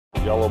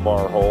yellow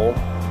bar hole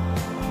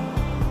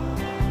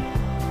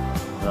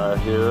right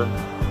here.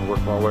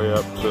 Work my way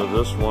up to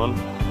this one,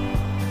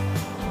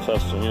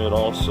 testing it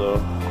also.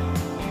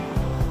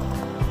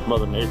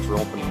 Mother Nature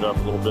opened it up a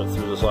little bit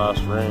through this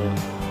last rain.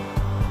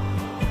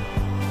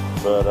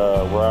 But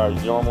where I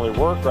normally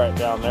work right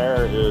down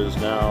there is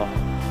now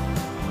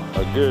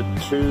a good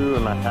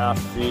 2.5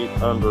 feet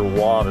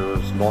underwater.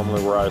 Is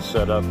normally where I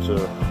set up to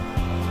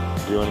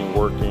do any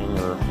working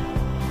or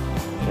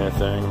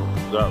anything.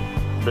 That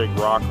big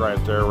rock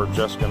right there where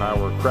Jessica and I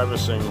were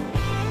crevicing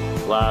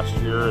last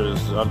year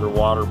is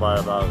underwater by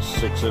about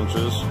 6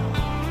 inches.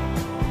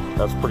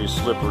 That's pretty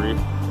slippery.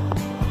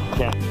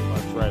 Can't do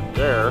much right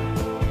there.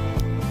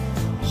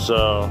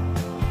 So,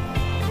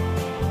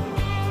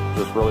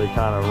 just really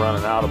kind of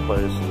running out of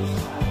places.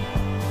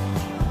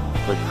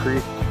 The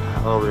creek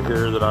over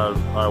here that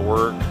I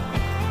work,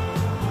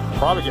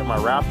 probably get my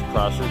raft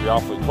across here. It'd be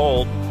awfully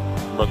cold,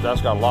 but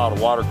that's got a lot of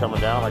water coming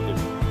down. I could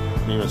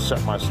even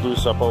set my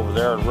sluice up over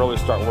there and really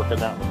start working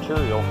that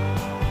material.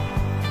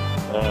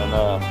 And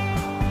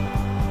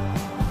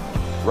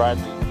ride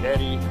the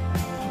eddy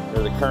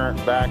or the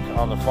current back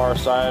on the far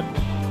side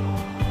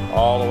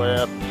all the way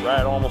up,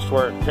 right almost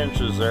where it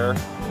pinches there.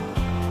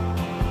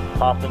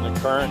 Hop in the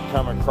current,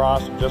 come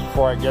across, and just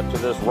before I get to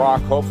this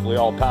rock, hopefully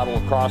I'll paddle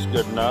across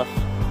good enough.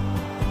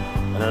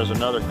 And there's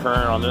another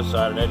current on this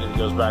side, and eddy that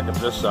goes back up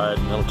this side,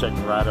 and it'll take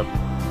me right up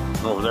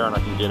and over there, and I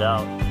can get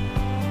out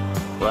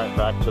right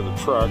back to the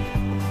truck.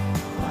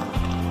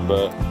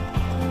 But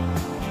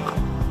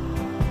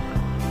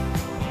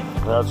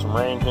we had some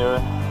rain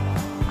here,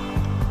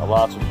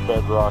 lots of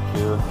bedrock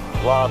here,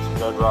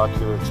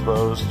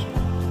 exposed.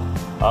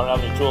 I don't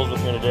have any tools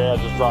with me today. I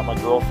just dropped my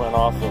girlfriend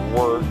off at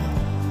work.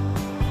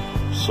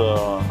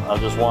 So I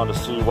just wanted to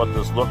see what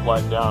this looked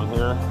like down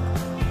here.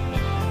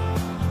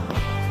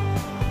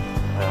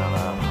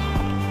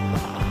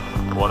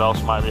 And what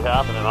else might be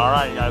happening. All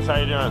right, guys, how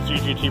you doing?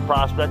 CGT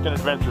Prospecting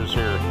Adventures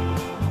here.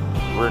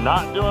 We're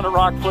not doing a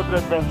rock flipping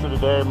adventure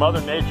today. Mother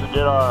Nature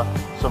did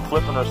some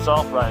flipping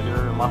herself right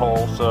here in my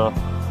hole. So,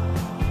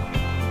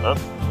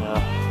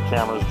 yeah,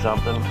 camera's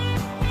jumping.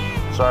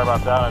 Sorry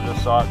about that, I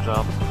just saw it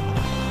jump.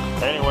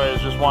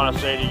 Anyways, just want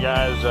to say to you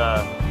guys,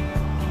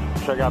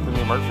 check out the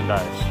new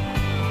merchandise.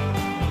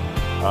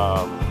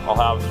 I'll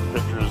have some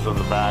pictures of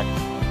the back.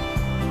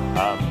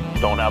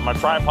 Don't have my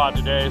tripod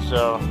today,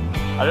 so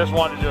I just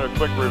wanted to do a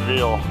quick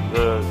reveal.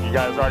 You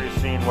guys already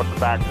seen what the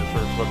back of the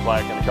shirts look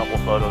like in a couple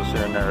photos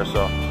here and there.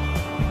 So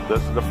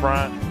this is the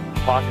front,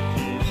 pocket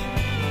tees.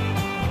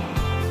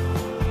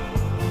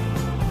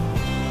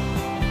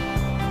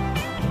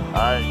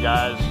 Alright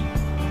guys,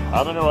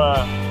 I'm going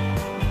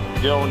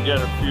to go and get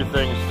a few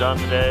things done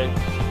today.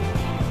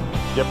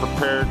 Get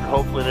prepared.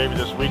 Hopefully maybe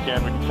this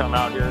weekend we can come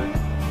out here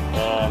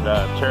and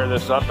tear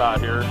this up out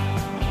here.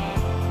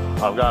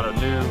 I've got a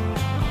new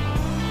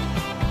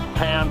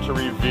pan to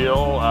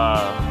reveal.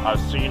 I've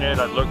seen it.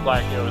 It looked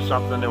like it was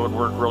something that would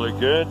work really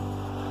good.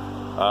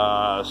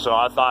 So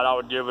I thought I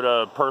would give it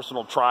a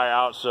personal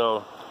tryout.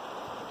 So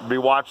be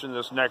watching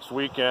this next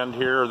weekend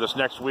here. This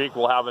next week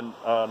we'll have an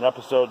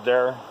episode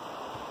there.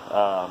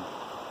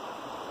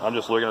 I'm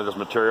just looking at this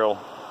material.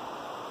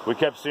 We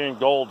kept seeing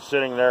gold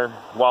sitting there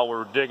while we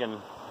were digging.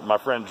 My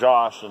friend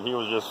Josh, and he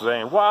was just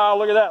saying, wow,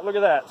 look at that, look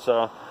at that.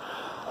 So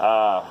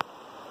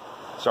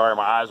sorry,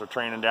 my eyes are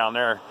training down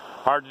there.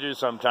 Hard to do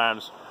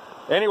sometimes.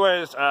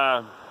 Anyways,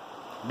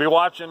 be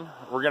watching.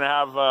 We're gonna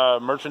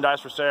have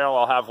merchandise for sale.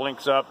 I'll have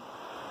links up,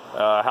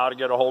 how to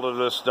get a hold of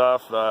this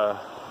stuff, be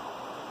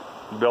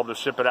able to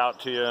ship it out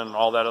to you and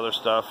all that other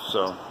stuff.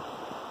 So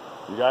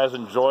you guys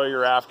enjoy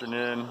your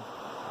afternoon.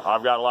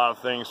 I've got a lot of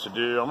things to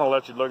do. I'm gonna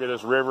let you look at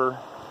this river.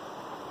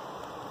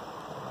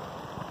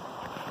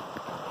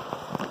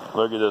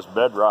 Look at this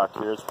bedrock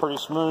here. It's pretty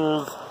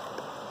smooth,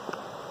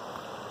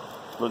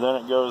 but then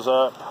it goes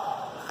up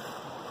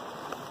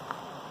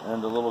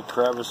into little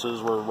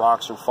crevices where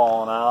rocks are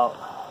falling out.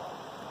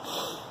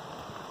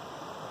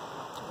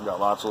 We've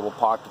got lots of little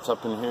pockets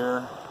up in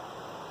here.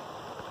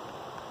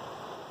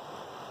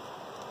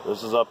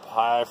 This is up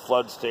high,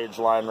 flood stage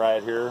line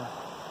right here.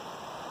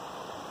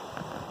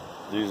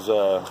 These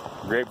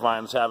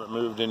grapevines haven't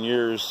moved in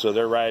years, so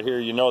they're right here.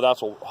 You know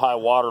that's a high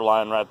water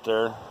line right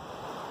there.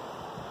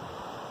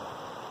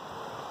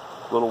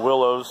 Little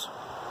willows.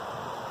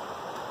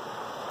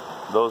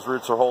 Those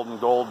roots are holding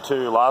gold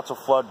too. Lots of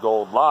flood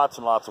gold. Lots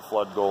and lots of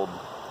flood gold.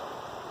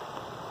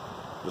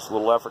 Just a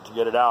little effort to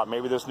get it out.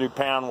 Maybe this new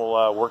pan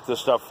will work this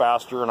stuff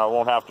faster and I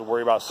won't have to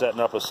worry about setting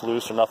up a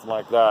sluice or nothing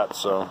like that.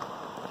 So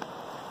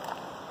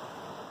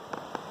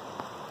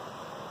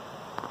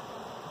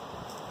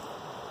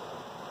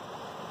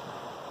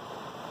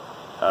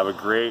have a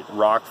great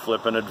rock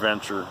flipping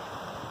adventure.